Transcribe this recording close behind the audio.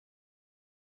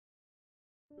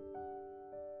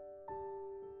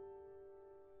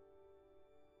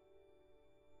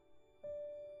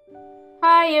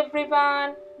Hi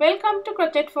everyone, welcome to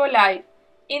Crochet for Life.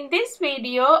 In this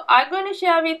video, I'm going to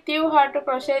share with you how to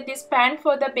crochet this pant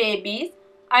for the babies.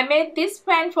 I made this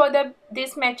pant for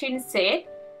this matching set.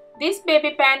 This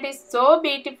baby pant is so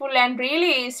beautiful and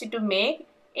really easy to make.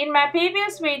 In my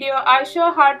previous video, I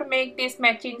show how to make this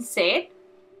matching set.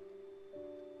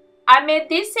 I made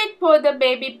this set for the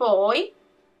baby boy.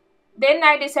 Then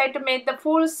I decided to make the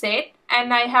full set,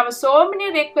 and I have so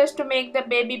many requests to make the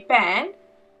baby pant.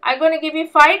 I'm going to give you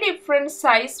 5 different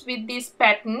sizes with this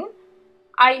pattern.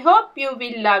 I hope you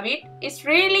will love it. It's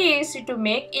really easy to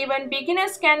make. Even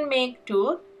beginners can make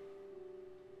too.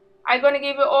 I'm going to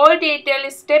give you all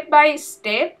details step by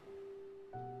step.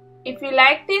 If you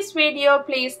like this video,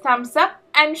 please thumbs up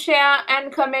and share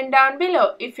and comment down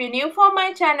below. If you're new for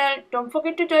my channel, don't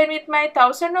forget to join with my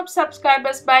 1000 of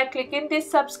subscribers by clicking this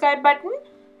subscribe button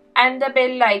and the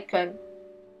bell icon.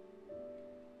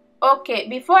 Okay,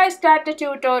 before I start the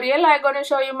tutorial, I'm going to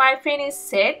show you my finished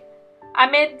set. I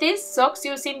made these socks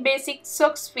using basic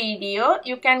socks video.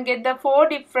 You can get the 4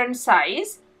 different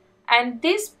sizes. And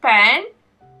this pant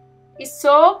is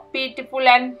so beautiful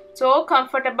and so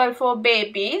comfortable for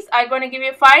babies. I'm going to give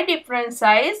you 5 different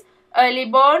sizes. Early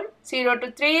born, 0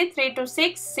 to 3, 3 to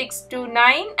 6, 6 to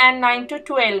 9 and 9 to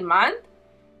 12 months.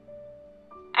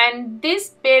 And this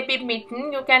baby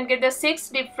mitten, you can get the 6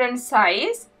 different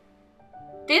sizes.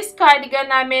 This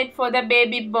cardigan I made for the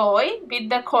baby boy with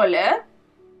the collar.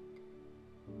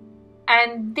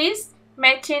 And this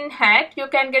matching hat, you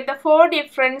can get the 4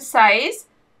 different sizes.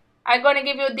 I'm going to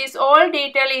give you this all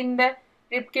detail in the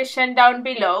description down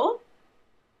below.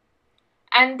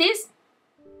 And this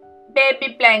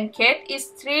baby blanket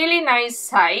is really nice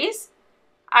size.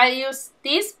 I use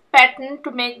this pattern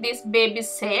to make this baby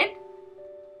set.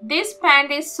 This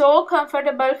pant is so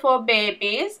comfortable for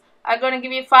babies. I'm going to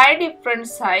give you 5 different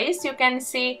sizes. You can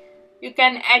see, you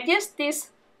can adjust this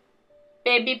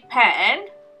baby pant.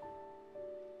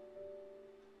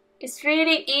 It's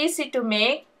really easy to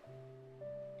make.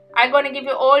 I'm going to give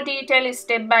you all details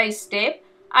step by step.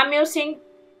 I'm using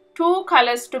 2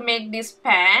 colors to make this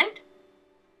pant.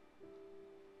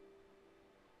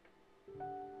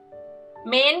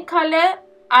 Main color,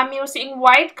 I'm using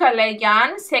white color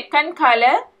yarn. Second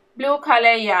color, blue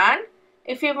color yarn.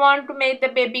 If you want to make the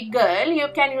baby girl, you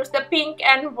can use the pink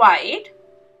and white.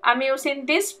 I'm using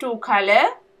these 2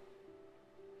 colors,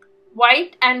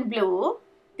 white and blue.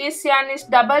 This yarn is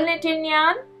double knitting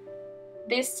yarn.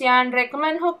 This yarn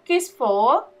recommend hook is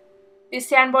 4.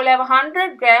 This yarn ball have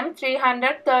 100 gram,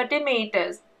 330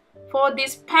 meters. For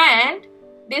this pant,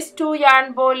 this 2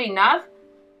 yarn ball enough.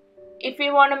 If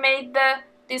you want to make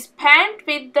this pant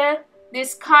with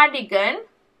this cardigan,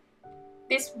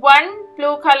 this 1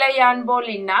 blue color yarn ball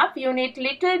enough. You need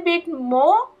little bit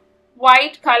more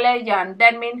white color yarn.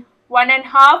 That means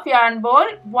 1.5 yarn ball,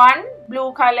 1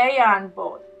 blue color yarn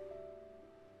ball.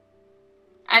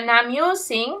 And I'm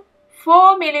using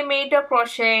 4mm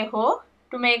crochet hook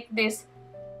to make this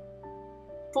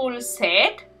full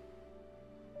set.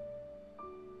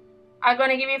 I'm going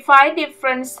to give you 5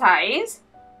 different sizes.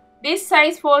 This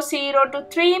size for 0 to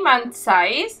 3 month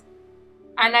size.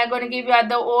 And I'm going to give you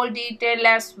other all detail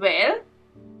as well.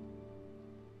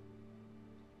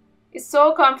 It's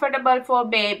so comfortable for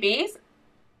babies.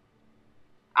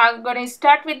 I'm going to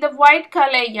start with the white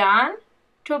color yarn.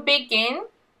 To begin,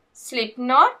 slip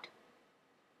knot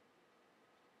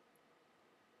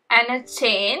and a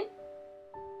chain.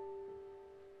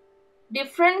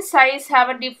 Different size have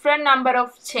a different number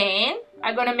of chain.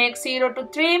 I'm going to make 0 to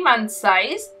 3 month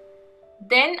size.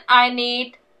 Then I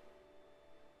need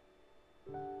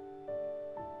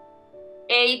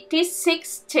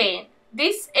 86 chain.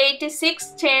 This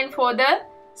 86 chain for the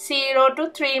 0 to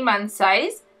 3 month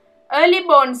size. Early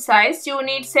born size, you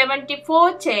need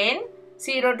 74 chain,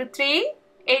 0 to 3,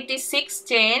 86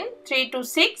 chain, 3 to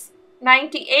 6,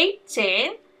 98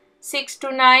 chain, 6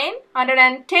 to 9,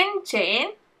 110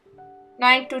 chain,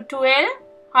 9 to 12,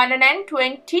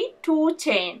 122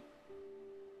 chain.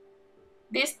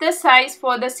 This is the size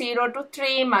for the 0 to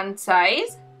 3 month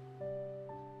size.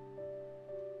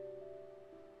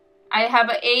 I have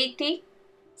a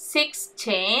 86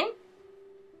 chain.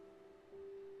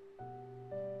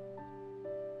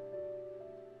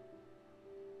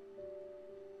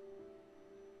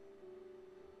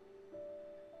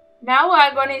 Now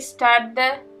I'm going to start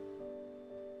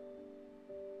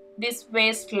this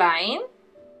waistline.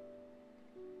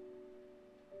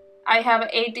 I have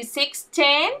 86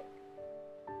 chain.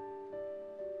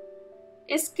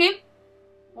 Skip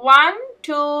 1,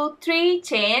 2, 3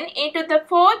 chain into the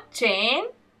 4th chain.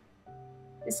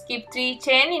 skip 3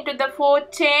 chain, into the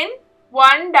 4th chain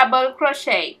 1 double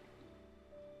crochet.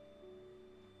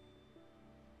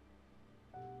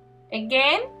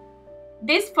 Again,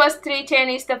 this first 3 chain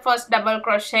is the first double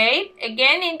crochet.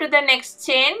 Again, into the next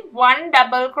chain 1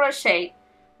 double crochet.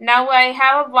 Now I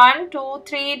have 1 2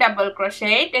 3 double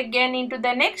crochet. Again, into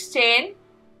the next chain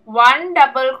 1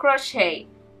 double crochet.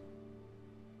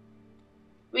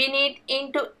 We need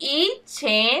into each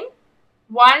chain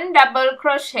 1 double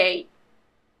crochet.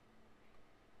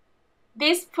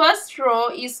 This first row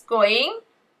is going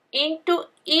into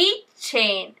each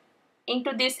chain.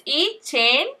 Into this each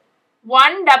chain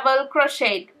 1 double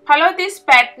crochet. Follow this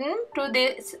pattern to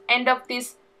this end of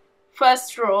this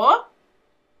first row.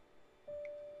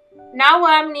 Now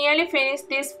I am nearly finished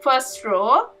this first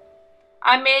row.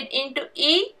 I made into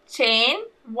each chain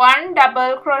 1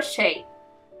 double crochet.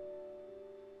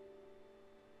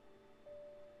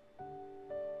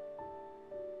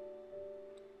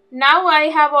 Now I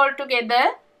have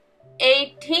altogether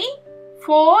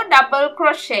 84 double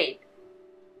crochet.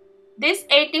 This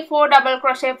 84 double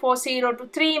crochet for 0 to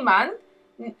 3 months.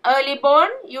 Early born,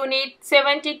 you need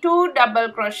 72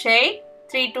 double crochet,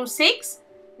 3 to 6,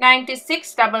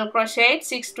 96 double crochet,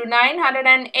 6 to 9,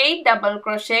 108 double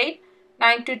crochet,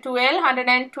 9 to 12,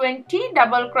 120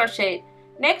 double crochet.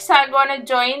 Next, I'm gonna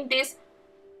join this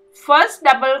first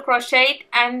double crochet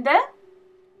and the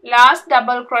last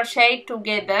double crochet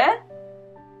together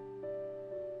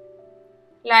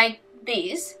like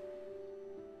this.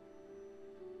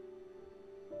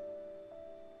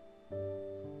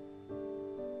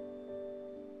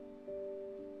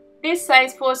 This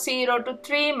size for 0 to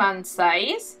 3 month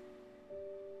size.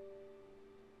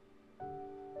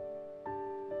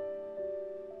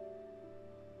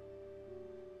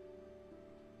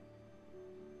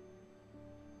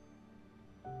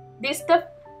 This is the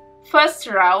first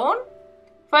round.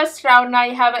 First round I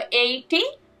have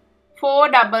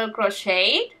 84 double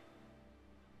crochet.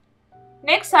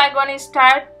 Next I'm going to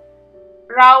start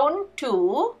round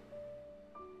 2.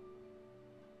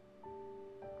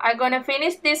 I'm going to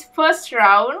finish this first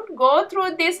round. Go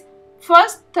through this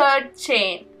first third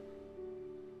chain.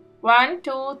 1,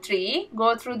 2, 3.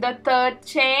 Go through the third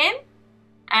chain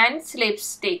and slip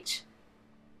stitch.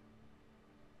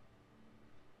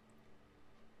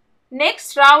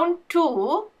 Next round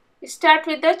 2, start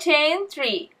with the chain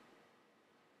 3.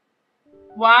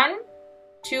 1,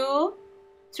 2,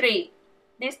 3.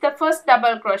 This is the first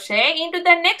double crochet. Into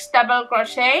the next double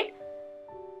crochet,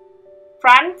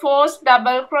 front force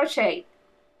double crochet.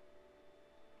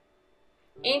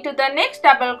 Into the next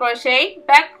double crochet,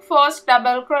 back force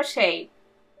double crochet.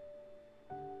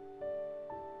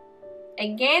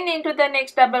 Again into the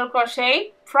next double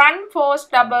crochet, front force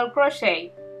double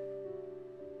crochet.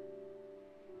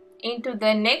 Into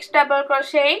the next double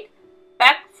crochet,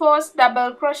 back force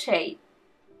double crochet.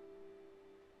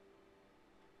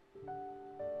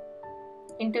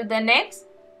 Into the next,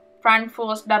 front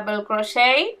force double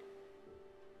crochet.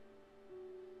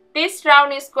 This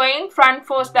round is going front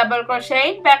force double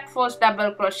crochet, back force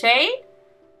double crochet,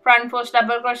 front force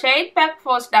double crochet, back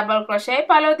force double crochet.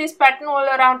 Follow this pattern all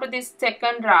around to this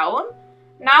second round.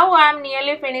 Now I am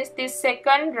nearly finished this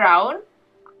second round.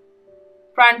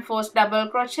 Front force double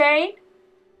crochet,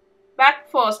 back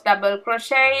force double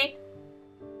crochet.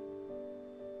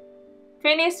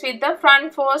 Finish with the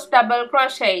front force double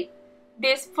crochet.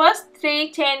 This first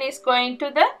 3 chain is going to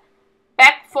the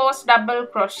back force double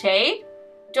crochet.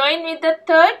 Join with the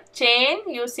third chain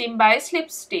using by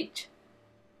slip stitch.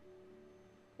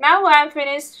 Now I am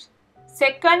finished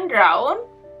second round.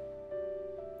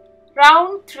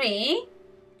 Round 3,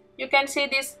 you can see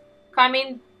this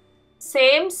coming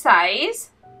same size.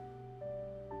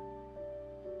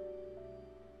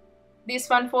 This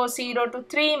one for 0 to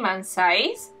 3 month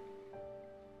size.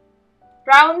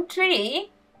 Round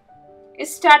 3,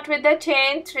 start with the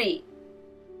chain 3.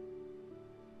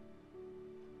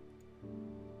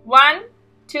 1,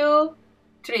 2,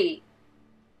 3.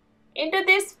 Into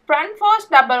this front force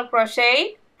double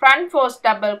crochet, front force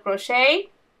double crochet.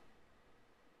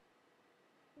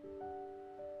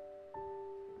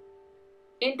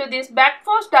 Into this back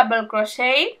force double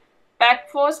crochet, back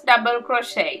force double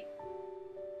crochet.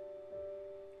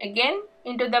 Again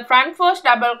into the front force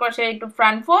double crochet to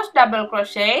front force double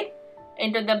crochet,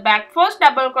 into the back force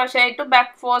double crochet to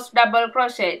back force double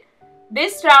crochet.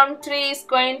 This round 3 is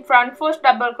going front force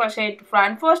double crochet to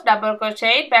front force double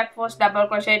crochet, back force double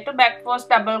crochet to back force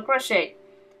double crochet.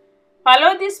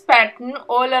 Follow this pattern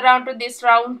all around to this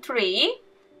round 3.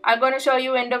 I'm going to show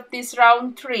you end of this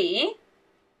round 3.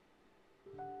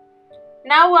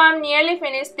 Now I am nearly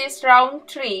finished this round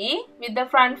 3 with the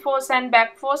front force and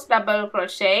back force double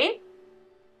crochet.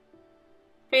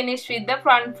 Finish with the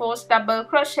front force double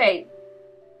crochet.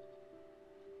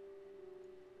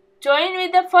 Join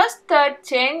with the first third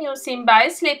chain using by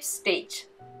slip stitch.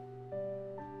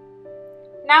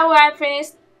 Now I have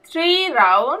finished 3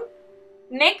 rounds.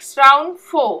 Next round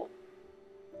 4.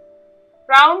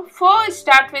 Round 4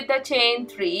 start with the chain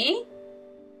 3.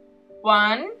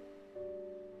 1,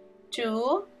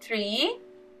 2, 3.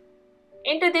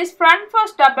 Into this front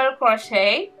force double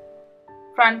crochet.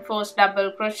 Front force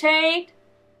double crochet.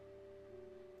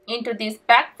 Into this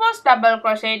back force double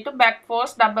crochet to back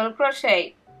force double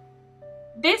crochet.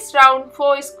 This round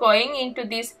 4 is going into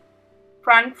this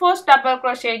front force double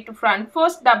crochet to front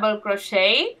force double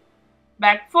crochet,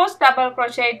 back force double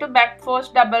crochet to back force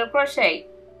double crochet.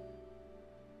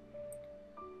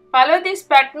 Follow this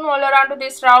pattern all around to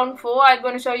this round 4. I am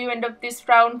going to show you end of this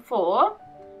round 4.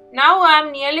 Now I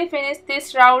am nearly finished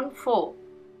this round 4.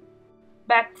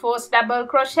 Back force double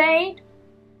crochet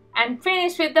and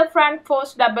finish with the front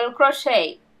force double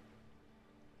crochet.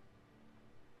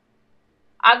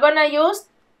 I'm gonna use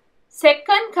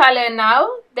second color now.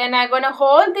 Then I'm gonna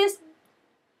hold this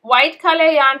white color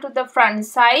yarn to the front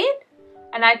side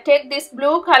and I take this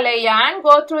blue color yarn,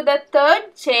 go through the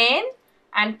third chain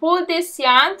and pull this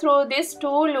yarn through this 2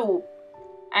 loop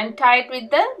and tie it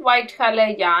with the white color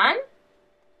yarn.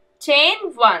 Chain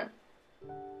 1.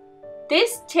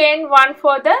 This chain 1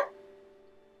 for the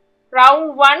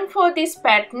round 1 for this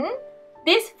pattern.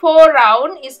 This 4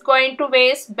 round is going to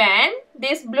waistband.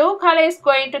 This blue color is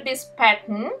going to this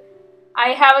pattern. I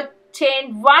have a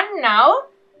chain 1 now.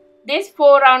 This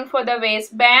 4 round for the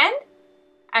waistband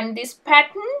and this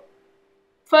pattern.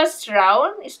 First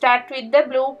round start with the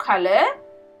blue color.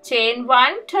 Chain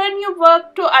 1, turn your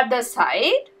work to other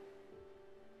side.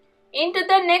 Into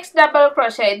the next double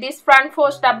crochet, this front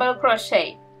force double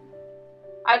crochet.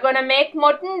 I'm gonna make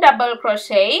modern double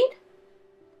crochet.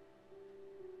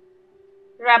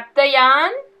 Wrap the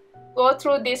yarn, go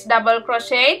through this double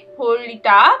crochet, pull it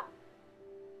up,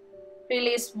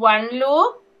 release 1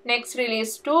 loop, next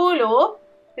release 2 loop,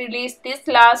 release this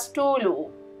last 2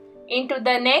 loop. Into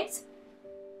the next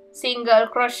single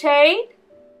crochet,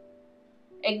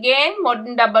 again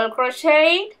modern double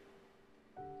crochet,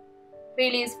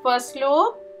 release first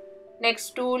loop,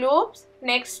 next 2 loops,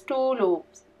 next 2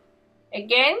 loops,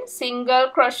 again single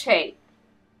crochet.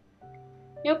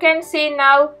 You can see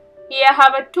now here I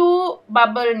have a 2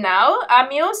 bubble now.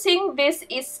 I'm using this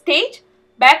stitch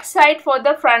back side for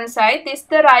the front side. This is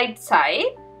the right side.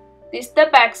 This is the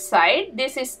back side.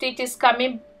 This stitch is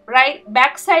coming right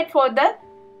back side for the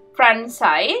front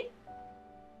side.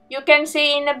 You can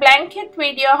see in a blanket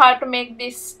video how to make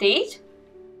this stitch.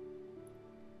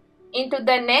 Into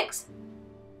the next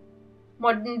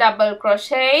modern double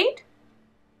crochet.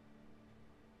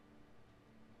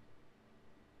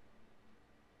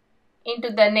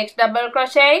 Into the next double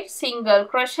crochet, single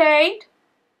crochet,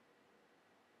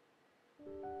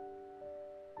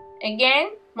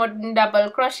 again modern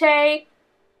double crochet,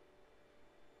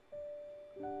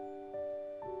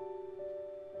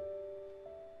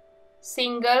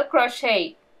 single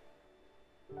crochet.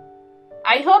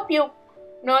 I hope you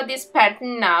know this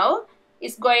pattern now.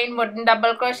 It's going modern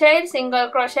double crochet, single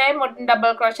crochet, modern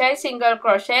double crochet, single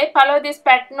crochet. Follow this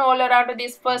pattern all around to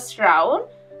this first round.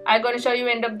 I'm going to show you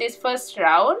end of this first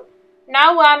round.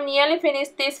 Now I'm nearly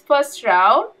finished this first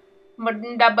round.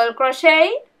 Modern double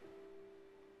crochet,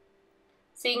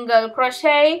 single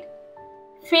crochet,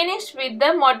 finish with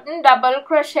the modern double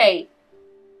crochet.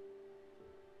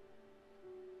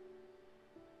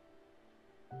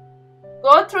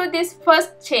 Go through this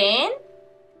first chain.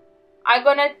 I'm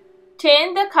going to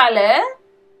change the color.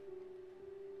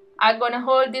 I'm going to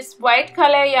hold this white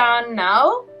color yarn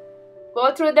now.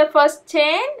 Go through the first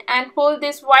chain and pull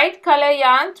this white color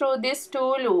yarn through this 2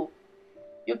 loop.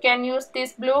 You can use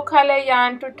this blue color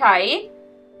yarn to tie it.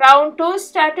 Round 2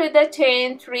 start with the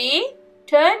chain 3.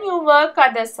 Turn your work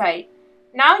other side.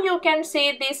 Now you can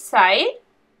see this side.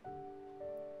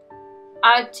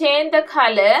 I'll change the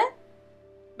color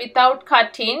without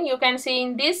cutting. You can see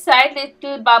in this side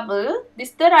little bubble. This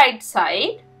is the right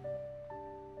side.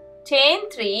 Chain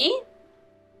 3.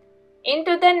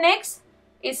 Into the next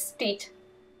stitch,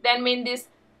 then in this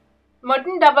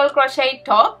modern double crochet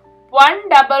top, 1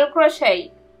 double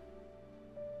crochet,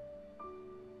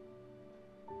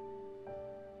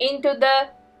 into the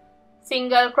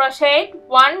single crochet,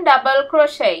 1 double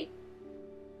crochet,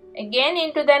 again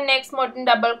into the next modern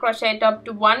double crochet top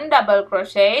to 1 double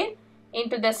crochet,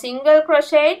 into the single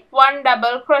crochet, 1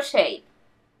 double crochet.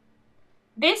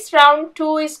 This round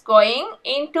 2 is going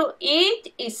into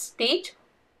each stitch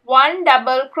 1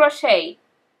 double crochet.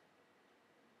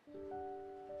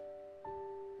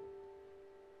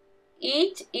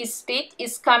 Each stitch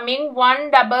is coming 1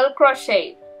 double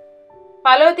crochet.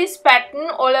 Follow this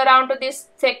pattern all around to this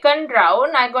second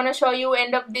round. I'm going to show you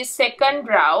end of this second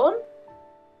round.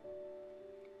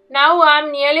 Now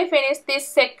I'm nearly finished this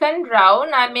second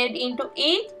round. I made into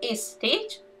each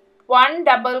stitch 1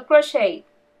 double crochet.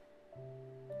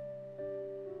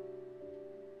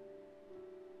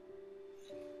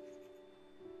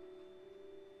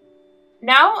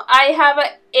 Now I have a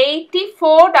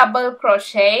 84 double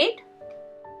crochet.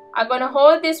 I'm going to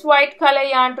hold this white color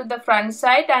yarn to the front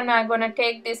side and I'm going to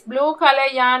take this blue color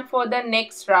yarn for the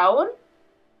next round.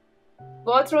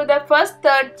 Go through the first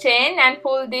third chain and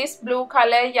pull this blue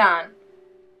color yarn.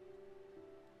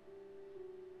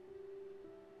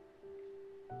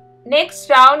 Next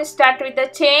round, start with the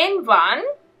chain 1.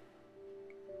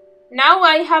 Now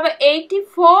I have a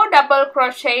 84 double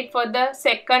crochet for the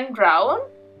second round.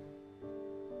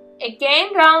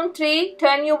 Again round 3,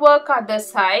 turn your work other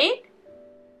side.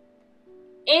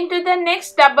 Into the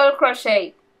next double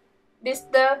crochet. This is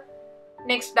the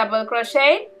next double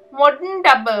crochet. Modern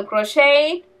double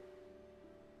crochet.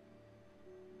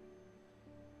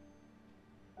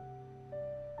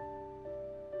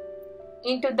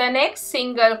 Into the next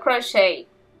single crochet.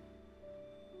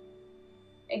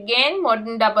 Again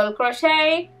modern double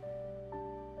crochet.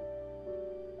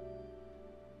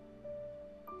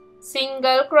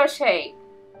 Single crochet.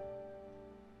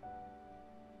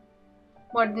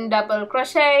 Modern double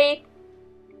crochet.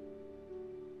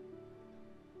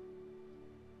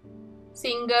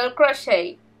 Single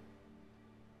crochet.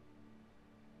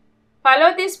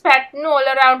 Follow this pattern all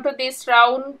around to this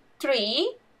round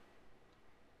 3.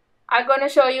 I'm going to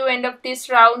show you end of this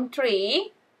round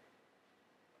 3.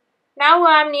 Now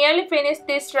I'm nearly finished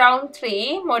this round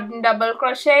 3. Modern double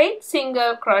crochet,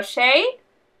 single crochet.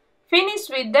 Finish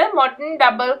with the modern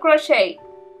double crochet.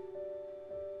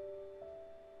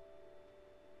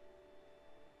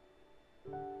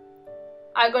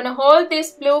 I'm going to hold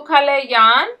this blue color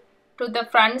yarn to the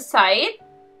front side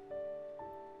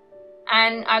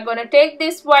and I'm going to take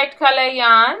this white color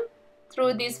yarn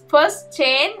through this first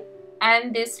chain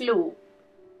and this loop.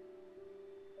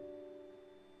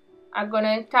 I'm going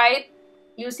to tie it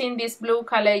using this blue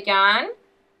color yarn.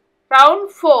 Round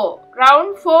 4.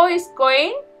 Round 4 is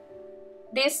going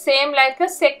this same like a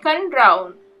second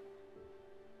round.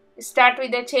 Start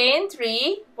with the chain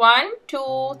 3. 1,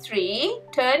 2, 3.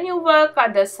 Turn your work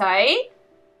other side.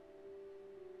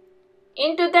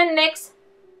 Into the next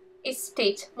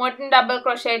stitch. Modern double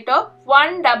crochet top.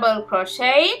 1 double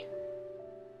crochet.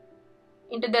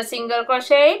 Into the single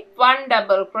crochet. 1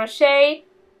 double crochet.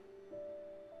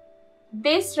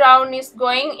 This round is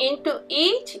going into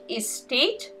each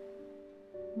stitch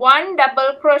 1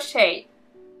 double crochet.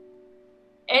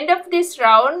 End of this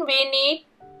round we need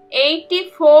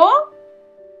 84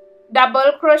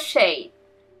 double crochet.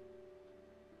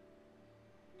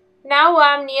 Now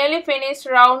I am nearly finished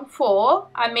round 4.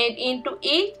 I made into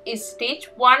each stitch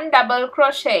 1 double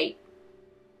crochet.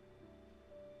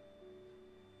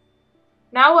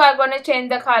 Now I am going to change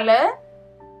the color.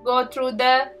 Go through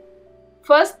the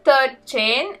first third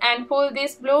chain and pull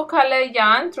this blue color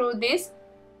yarn through this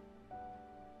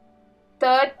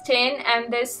third chain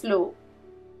and this loop.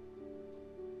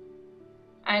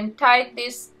 And tie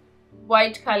this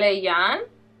white color yarn.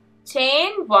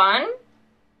 Chain 1.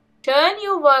 Turn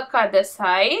your work other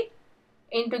side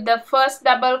into the first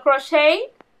double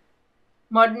crochet.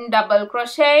 Modern double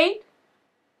crochet.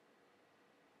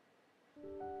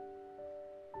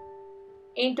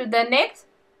 Into the next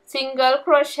single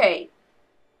crochet.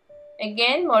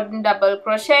 Again modern double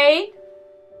crochet.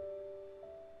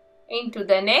 Into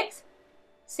the next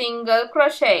single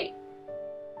crochet.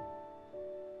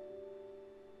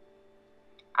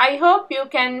 I hope you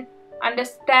can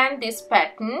understand this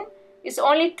pattern. It's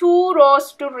only 2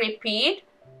 rows to repeat.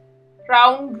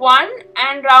 Round 1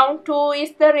 and round 2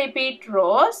 is the repeat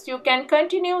rows. You can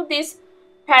continue this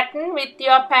pattern with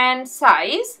your pant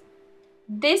size.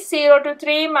 This 0 to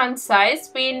 3 month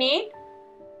size we need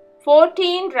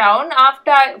 14 round.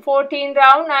 After 14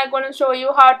 round I'm going to show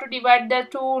you how to divide the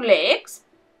 2 legs.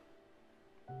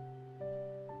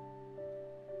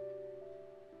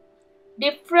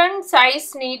 Different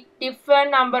size need different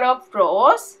number of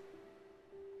rows.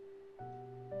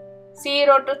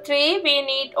 0 to 3 we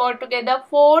need altogether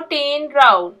 14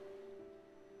 round.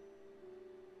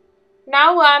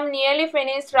 Now I am nearly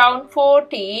finished round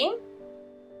 14.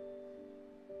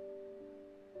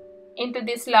 Into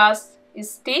this last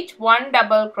stitch 1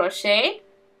 double crochet.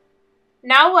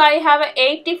 Now I have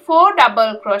 84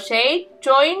 double crochet.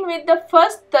 Join with the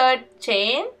first third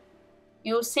chain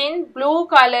using blue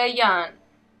color yarn.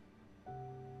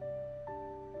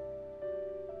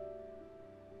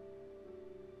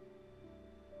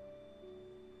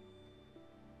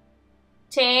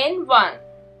 Chain 1.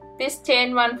 This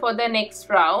chain 1 for the next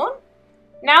round.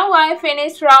 Now I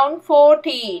finished round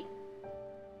 14.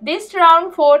 This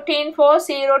round 14 for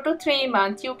 0 to 3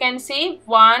 months. You can see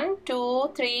 1,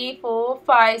 2, 3, 4,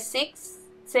 5, 6,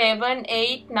 7,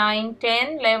 8, 9,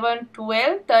 10, 11,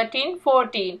 12, 13,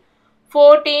 14.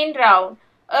 14 round.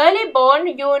 Early born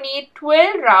you need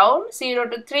 12 round, 0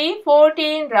 to 3,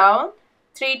 14 round,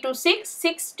 3 to 6,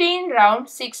 16 round,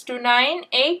 6 to 9,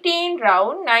 18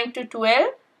 round, 9 to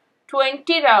 12,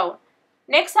 20 round.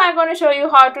 Next I am going to show you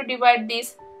how to divide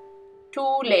these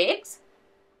two legs.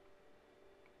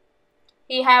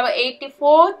 We have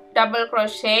 84 double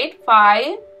crochet,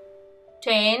 5,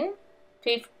 10,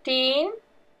 15,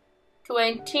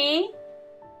 20,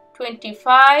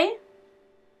 25,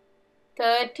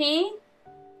 30,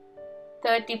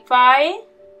 35,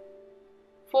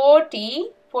 40,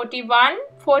 41,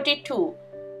 42.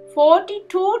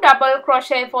 42 double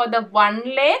crochet for the one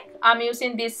leg. I'm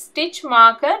using this stitch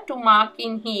marker to mark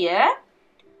in here.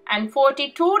 And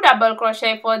 42 double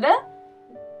crochet for the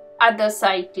other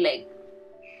side leg.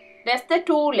 That's the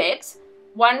two legs.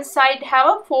 One side have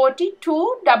a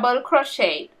 42 double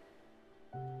crochet.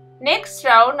 Next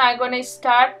round I'm going to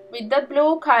start with the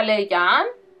blue color yarn.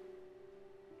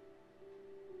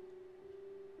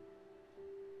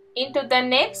 Into the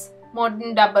next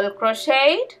modern double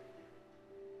crochet.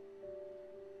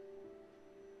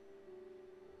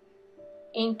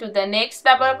 Into the next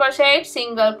double crochet,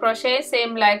 single crochet,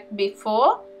 same like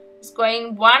before. It's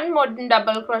going one modern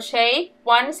double crochet,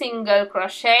 one single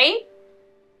crochet.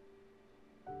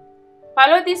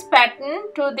 Follow this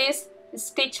pattern to this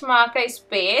stitch marker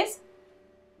space.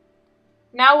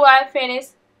 Now I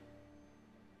finish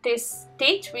this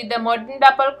stitch with the modern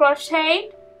double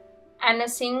crochet and a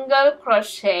single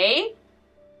crochet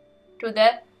to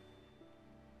the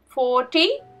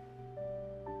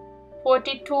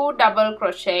 42 double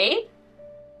crochet.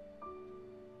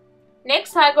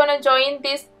 Next I am going to join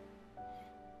this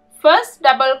first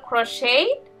double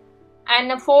crochet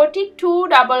and a 42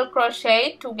 double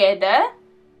crochet together.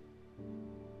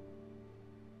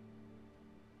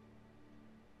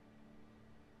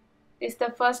 This is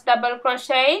the first double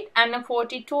crochet and a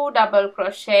 42 double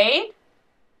crochet.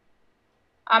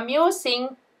 I'm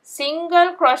using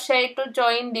single crochet to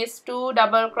join these two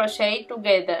double crochet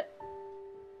together.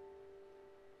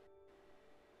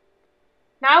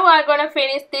 Now I'm going to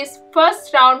finish this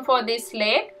first round for this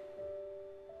leg.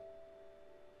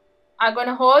 I'm going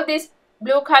to hold this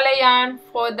blue color yarn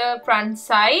for the front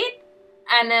side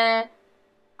and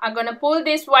I'm going to pull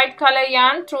this white color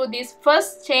yarn through this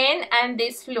first chain and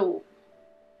this loop.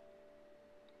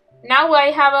 Now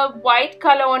I have a white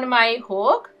color on my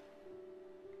hook.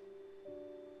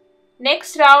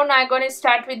 Next round I'm going to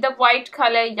start with the white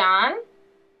color yarn.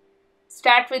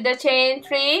 Start with the chain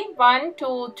 3, 1,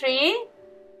 2, 3.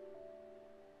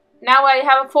 Now I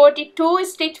have a 42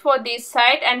 stitch for this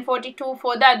side and 42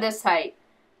 for the other side.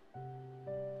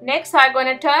 Next I'm going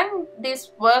to turn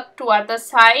this work to other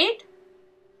side.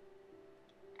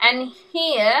 And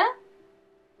here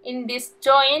in this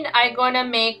joint I'm going to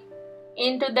make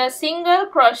into the single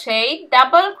crochet,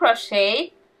 double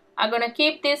crochet. I'm going to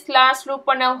keep this last loop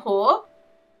on a hook.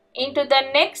 Into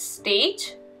the next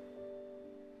stitch,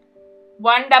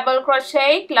 one double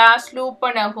crochet, last loop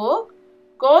on a hook.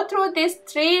 Go through these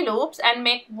 3 loops and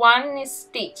make one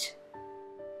stitch.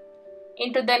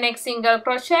 Into the next single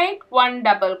crochet, one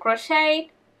double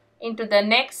crochet. Into the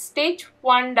next stitch,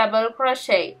 one double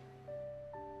crochet.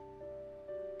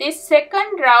 This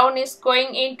second round is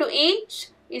going into each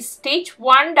stitch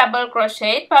one double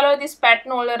crochet. Follow this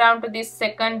pattern all around to this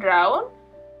second round.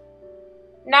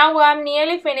 Now I'm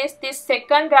nearly finished this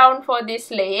second round for this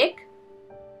leg.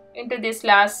 Into this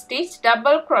last stitch,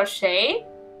 double crochet.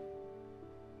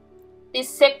 This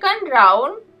second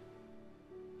round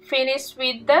finish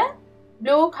with the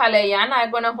blue color yarn.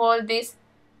 I'm going to hold this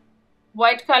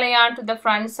white color yarn to the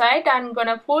front side. I'm going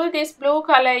to pull this blue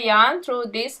color yarn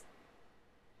through this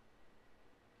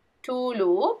 2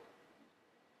 loop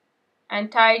and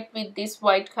tie it with this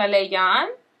white color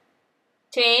yarn.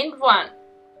 Chain 1.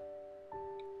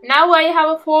 Now I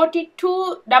have a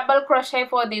 42 double crochet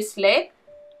for this leg.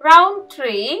 Round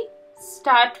 3,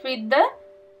 start with the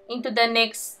into the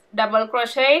next double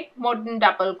crochet, modern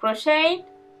double crochet.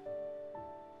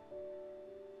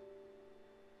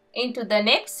 Into the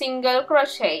next single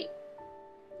crochet.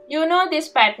 You know this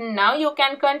pattern now. You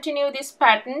can continue this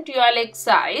pattern to your leg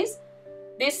size.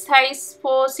 This size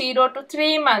for 0 to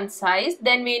 3 month size.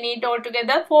 Then we need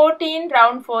altogether 14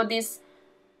 round for this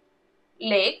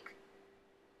leg.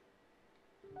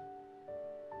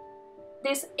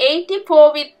 This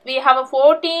 84 width we have a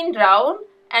 14 round,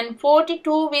 and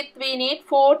 42 width we need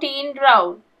 14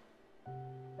 round.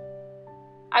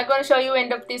 I'm going to show you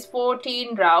end of this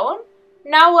 14 round.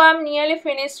 Now I'm nearly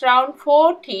finished round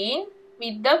 14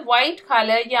 with the white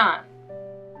color yarn.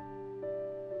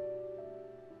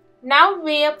 Now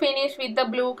we are finished with the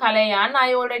blue color yarn.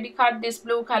 I already cut this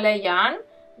blue color yarn.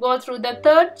 Go through the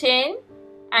third chain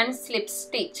and slip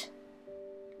stitch.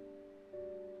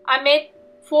 I made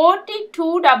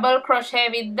 42 double crochet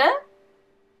with the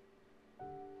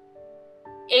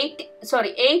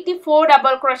 84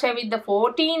 double crochet with the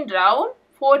 14 round,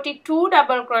 42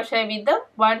 double crochet with the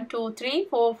 1, 2, 3,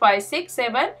 4, 5, 6,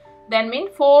 7, then mean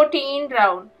 14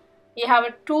 round. You have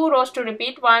 2 rows to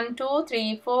repeat. 1, 2,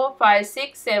 3, 4, 5,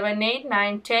 6, 7, 8,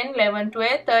 9, 10, 11,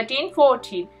 12, 13,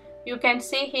 14. You can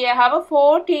see here I have a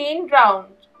 14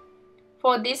 round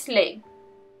for this leg.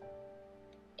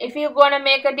 If you're gonna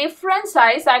make a different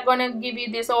size, I'm gonna give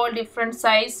you this all different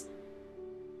size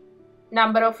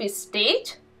number of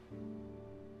stitch.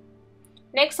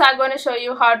 Next, I'm gonna show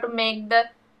you how to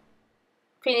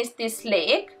finish this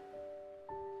leg.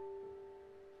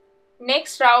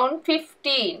 Next round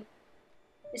 15.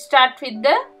 Start with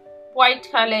the white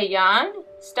color yarn.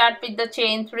 Start with the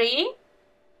chain 3.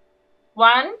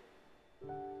 1,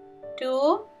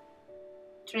 2,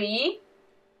 3.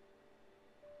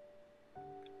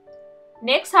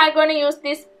 Next, I'm going to use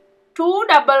this 2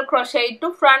 double crochet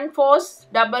to front force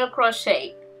double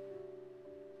crochet.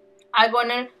 I'm going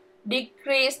to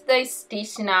decrease the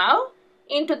stitch now.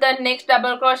 Into the next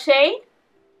double crochet,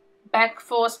 back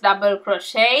force double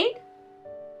crochet.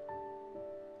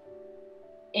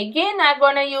 Again, I'm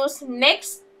going to use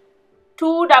next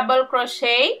 2 double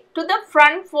crochet to the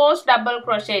front force double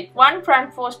crochet. 1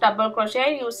 front force double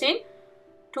crochet using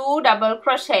 2 double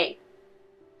crochet.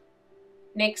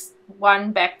 Next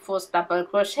 1 back force double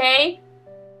crochet.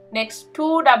 Next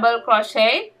 2 double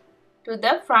crochet to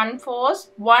the front force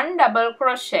 1 double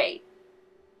crochet.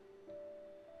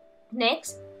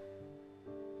 Next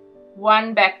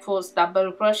 1 back force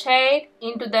double crochet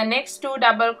into the next 2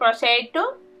 double crochet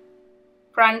to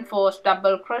front force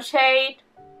double crochet.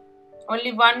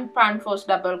 Only 1 front force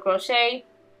double crochet,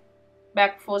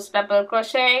 back force double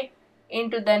crochet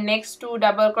into the next 2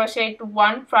 double crochet to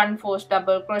 1 front force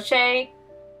double crochet,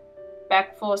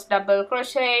 back force double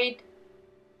crochet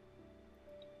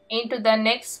into the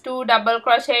next 2 double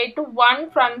crochet to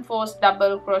 1 front force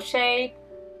double crochet,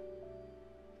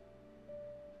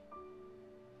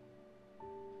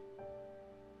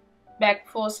 back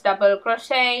force double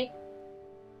crochet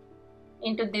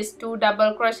into this 2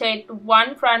 double crochet to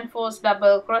 1 front force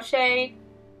double crochet,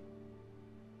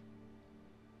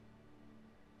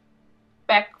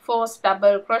 back force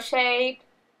double crochet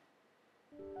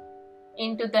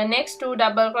into the next 2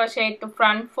 double crochet to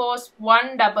front force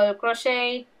 1 double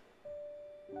crochet,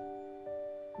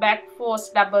 back force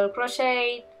double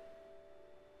crochet,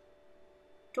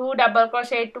 2 double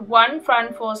crochet to 1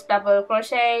 front force double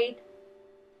crochet,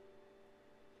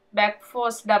 back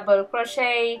force double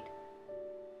crochet,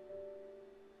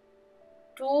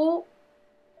 2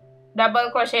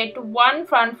 double crochet to 1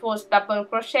 front force double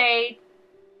crochet,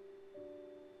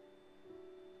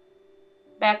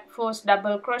 back force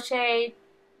double crochet,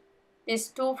 this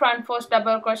 2 front force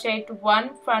double crochet to 1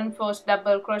 front force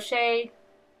double crochet,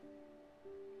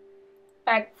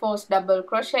 back force double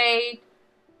crochet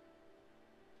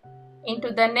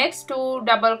into the next 2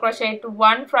 double crochet to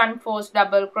 1 front force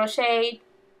double crochet,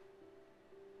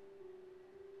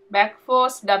 back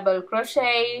force double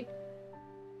crochet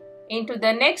into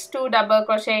the next 2 double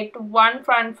crochet to 1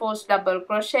 front force double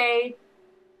crochet,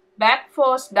 back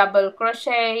force double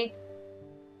crochet,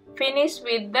 finish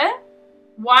with the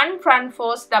 1 front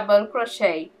force double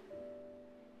crochet.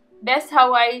 That's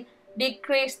how I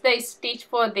decrease the stitch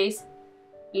for this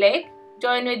leg.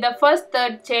 Join with the first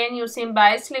third chain using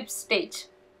by slip stitch.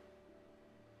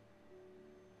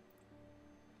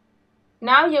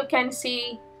 Now you can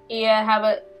see here I have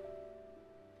a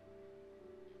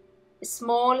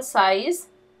small size.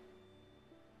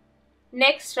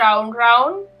 Next round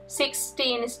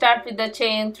 16, start with the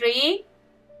chain 3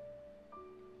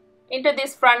 into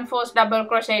this front force double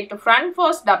crochet to front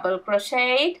force double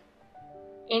crochet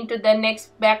into the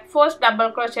next back force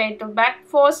double crochet to back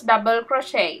force double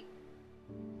crochet,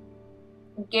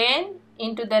 again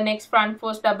into the next front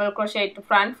force double crochet to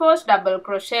front force double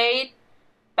crochet,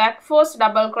 back force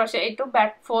double crochet to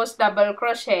back force double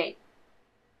crochet.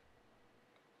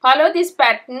 Follow this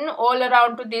pattern all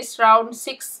around to this round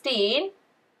 16.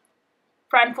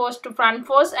 Front force to front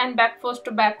force and back force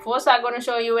to back force. I'm going to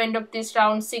show you end of this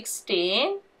round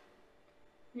 16.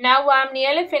 Now I'm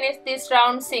nearly finished this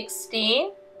round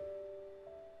 16.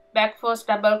 Back force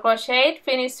double crochet.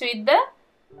 Finish with the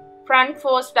front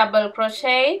force double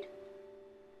crochet.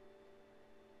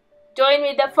 Join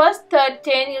with the first third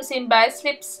chain using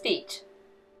bi-slip stitch.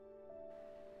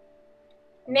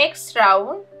 Next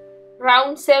round,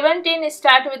 round 17,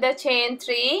 start with the chain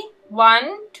 3.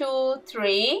 1, 2,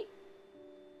 3.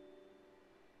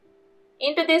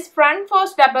 Into this front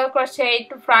force double crochet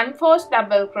to front force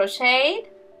double crochet.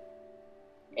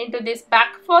 Into this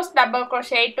back force double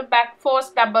crochet to back force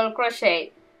double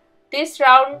crochet. This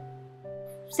round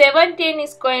 17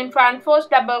 is going front force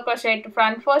double crochet to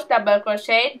front force double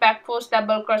crochet, back force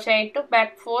double crochet to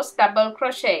back force double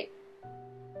crochet.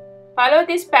 Follow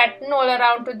this pattern all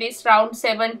around to this round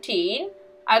 17.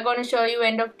 I'm going to show you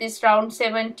end of this round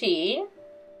 17.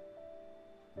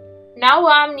 Now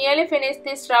I'm nearly finished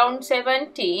this round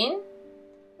 17.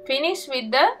 Finish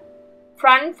with the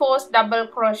front force double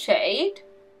crochet.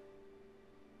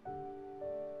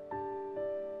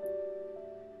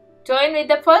 Join with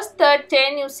the first third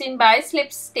chain using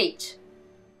bi-slip stitch.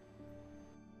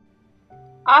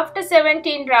 After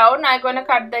 17 round, I'm going to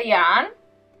cut the yarn.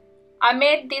 I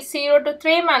made this 0 to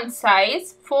 3 month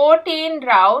size, 14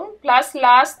 round plus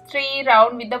last 3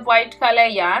 round with the white color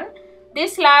yarn.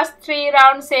 This last 3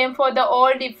 round same for the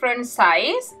all different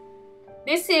size.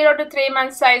 This 0 to 3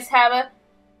 month size have a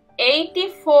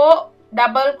 84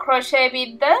 double crochet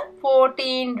with the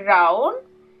 14 round.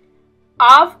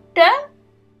 After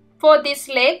for this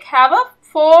leg have a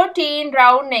 14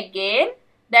 round again.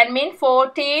 That means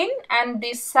 14 and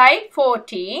this side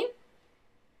 14.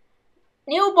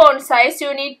 Newborn size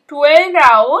you need 12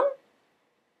 round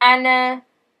and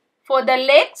for the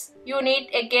legs you need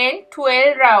again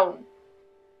 12 round.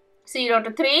 0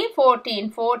 to 3, 14,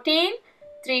 14,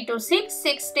 3 to 6,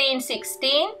 16,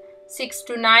 16, 6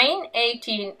 to 9,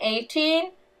 18,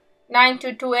 18, 9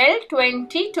 to 12,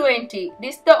 20, 20.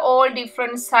 This is the all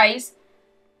different size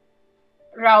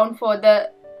round for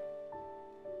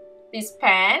this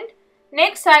pant.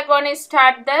 Next I'm going to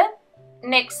start the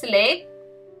next leg.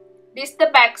 This is the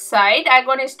back side. I'm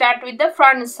going to start with the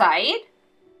front side.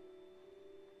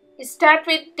 Start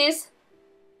with this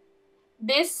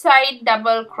side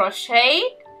double crochet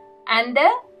and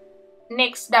the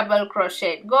next double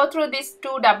crochet. Go through these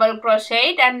 2 double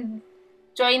crochet and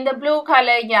join the blue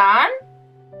color yarn.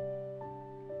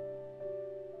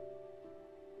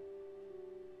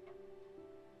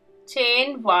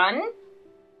 Chain 1.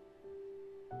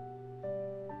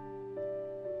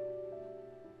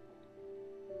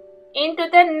 Into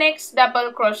the next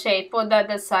double crochet for the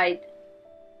other side.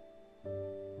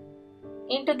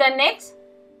 Into the next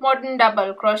modern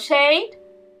double crochet.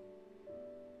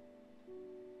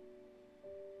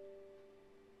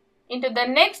 Into the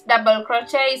next double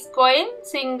crochet is going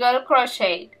single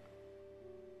crochet.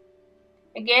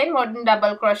 Again modern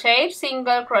double crochet,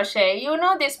 single crochet. You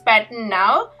know this pattern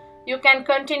now. You can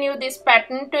continue this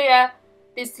pattern to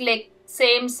this leg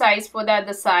same size for the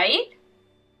other side.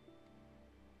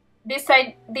 This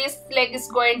side, this leg is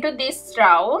going to this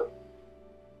round.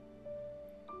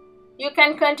 You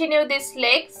can continue this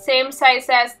leg same size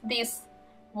as this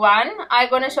one. I'm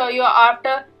going to show you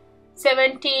after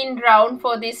 17 round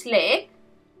for this leg.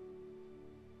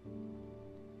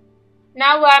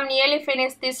 Now I'm nearly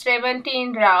finished this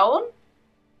 17 round.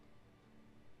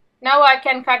 Now I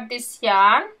can cut this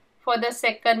yarn for the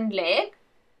second leg.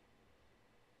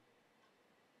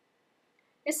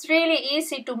 It's really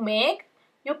easy to make.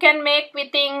 You can make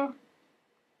within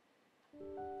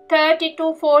 30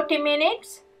 to 40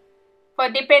 minutes for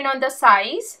depend on the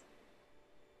size.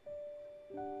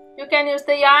 You can use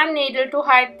the yarn needle to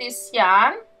hide this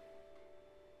yarn.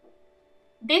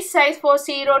 This size for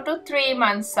 0 to 3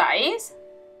 month size.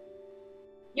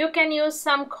 You can use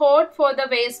some cord for the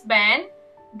waistband.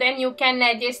 Then you can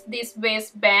adjust this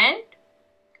waistband.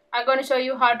 I'm going to show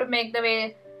you how to make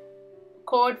the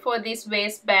cord for this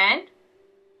waistband.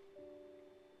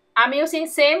 I'm using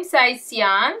same size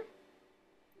yarn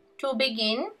to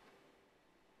begin.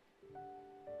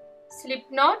 Slip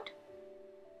knot.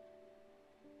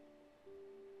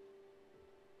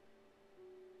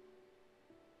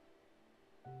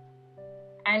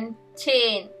 And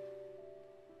chain.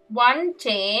 One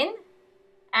chain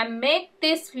and make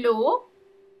this loop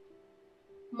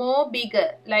more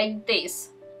bigger like this.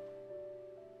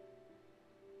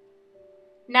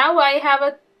 Now I have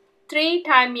a 3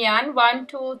 time yarn 1,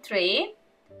 2, 3.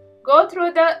 Go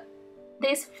through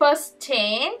this first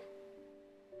chain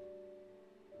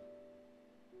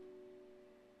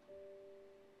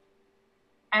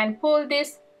and pull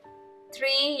this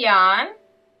 3 yarn.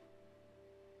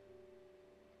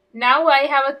 Now I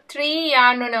have a 3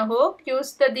 yarn on a hook.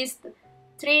 Use this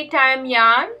 3 time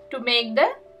yarn to make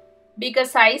the bigger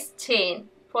size chain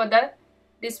for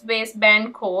this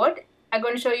waistband cord. I'm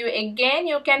going to show you again.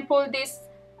 You can pull this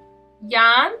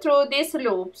yarn through these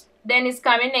loops. Then it's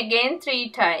coming again 3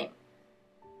 times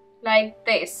like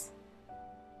this.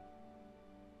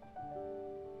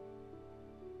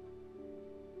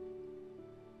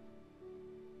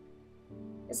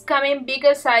 It's coming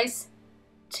bigger size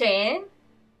chain.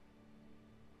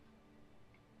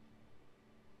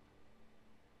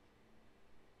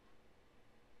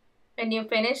 When you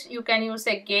finish, you can use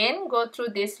again, go through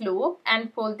this loop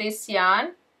and pull this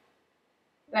yarn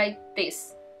like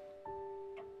this.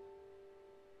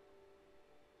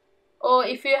 Or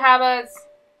if you have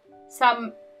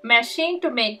some machine to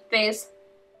make this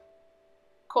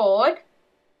cord,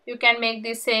 you can make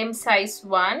the same size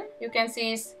one. You can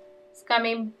see it's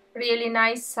coming really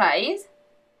nice size.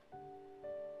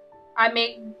 I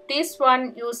make this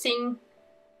one using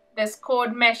this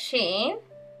cord machine.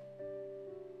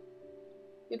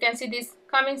 You can see this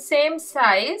coming same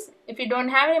size. If you don't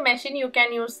have a machine, you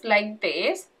can use like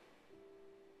this.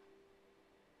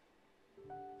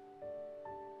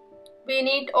 We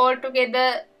need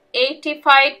altogether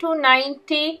 85 to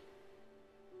 90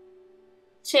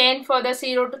 chain for the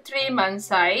 0 to 3 month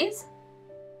size.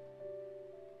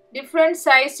 Different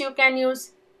size you can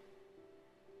use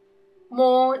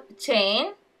more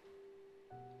chain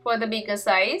for the bigger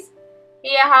size.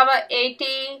 Here I have a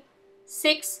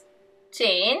 86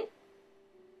 chain.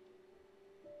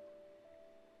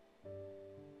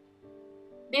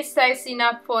 This size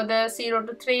enough for the 0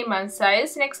 to 3 month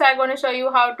size. Next I'm going to show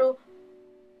you how to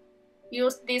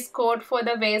use this cord for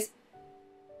the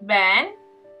waistband.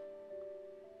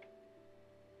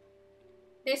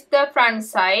 This is the front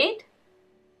side.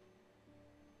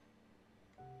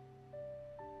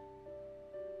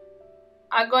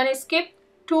 I'm going to skip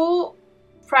 2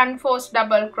 front forced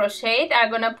double crochet. I'm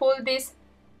going to pull this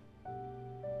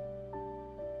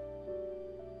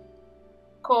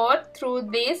cord through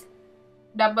this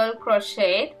double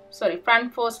crochet,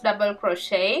 front forced double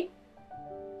crochet.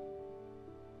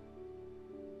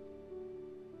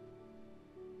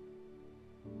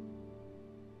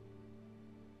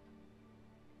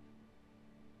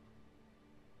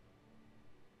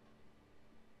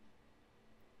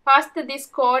 Pass this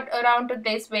cord around to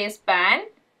this waistband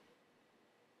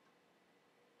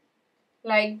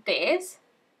like this.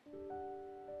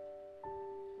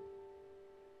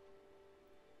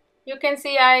 You can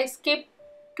see I skip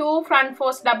 2 front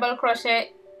forced double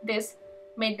crochet this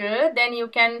middle, then you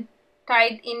can tie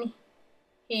it in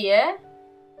here.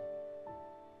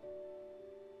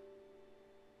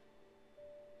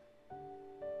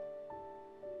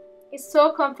 It's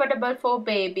so comfortable for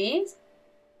babies.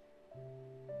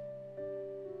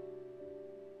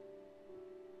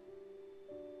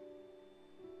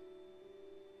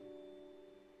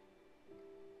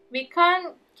 We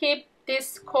can't keep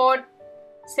this cord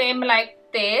same like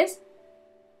this.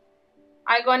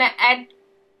 I'm gonna add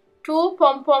 2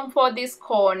 pom-pom for this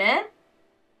corner.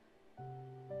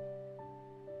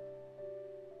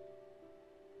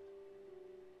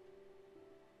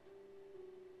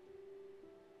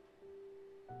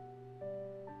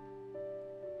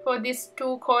 For this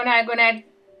 2 corner, I'm gonna add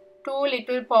 2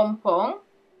 little pom-pom.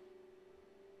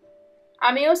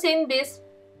 I'm using this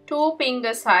 2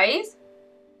 finger size,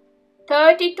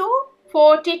 30 to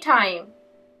 40 times.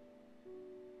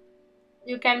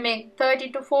 You can make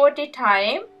 30 to 40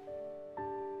 times.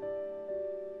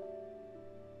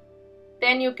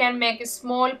 Then you can make a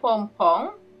small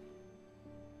pom-pom.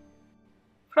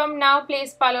 From now,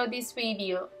 please follow this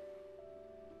video.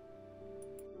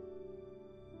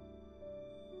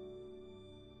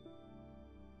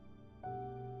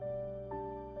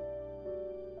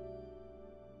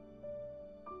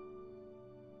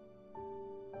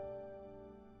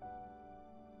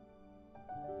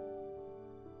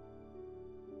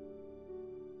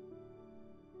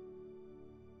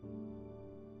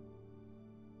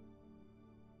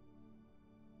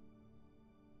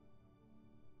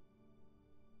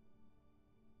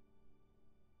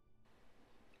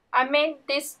 I made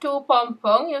this 2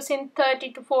 pom-pom using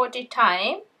 30 to 40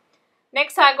 times.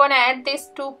 Next I'm gonna add this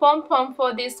 2 pom-pom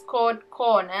for this cord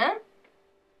corner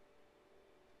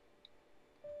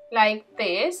like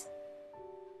this.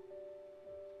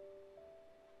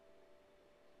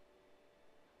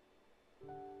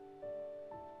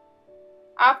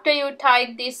 After you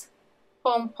tie this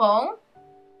pom-pom,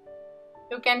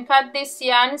 you can cut this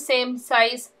yarn same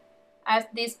size as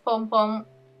this pom-pom,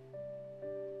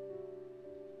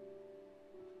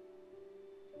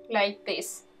 like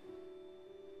this.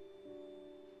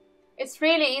 It's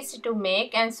really easy to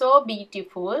make and so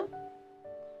beautiful.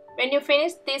 When you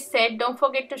finish this set, don't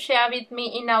forget to share with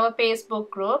me in our Facebook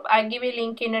group. I'll give a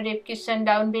link in the description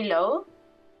down below.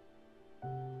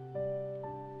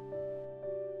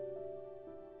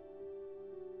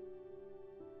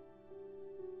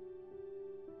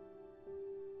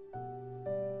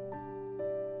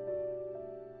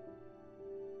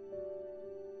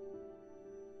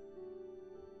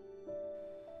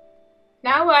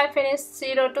 Now I finished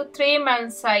 0 to 3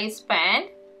 month size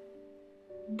pant.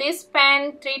 This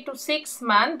pant 3 to 6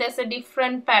 months, there's a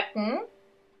different pattern.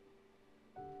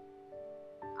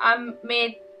 I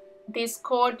made this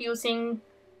cord using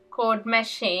cord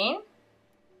machine.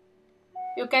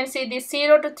 You can see this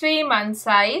 0 to 3 month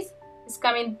size is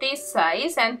coming this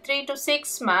size, and 3 to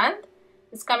 6 month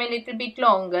is coming a little bit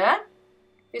longer.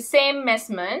 The same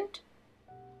measurement.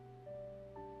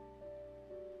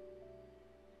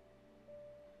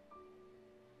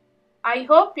 I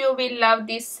hope you will love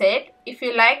this set. If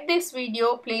you like this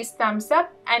video, please thumbs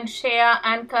up and share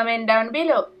and comment down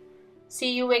below.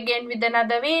 See you again with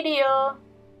another video.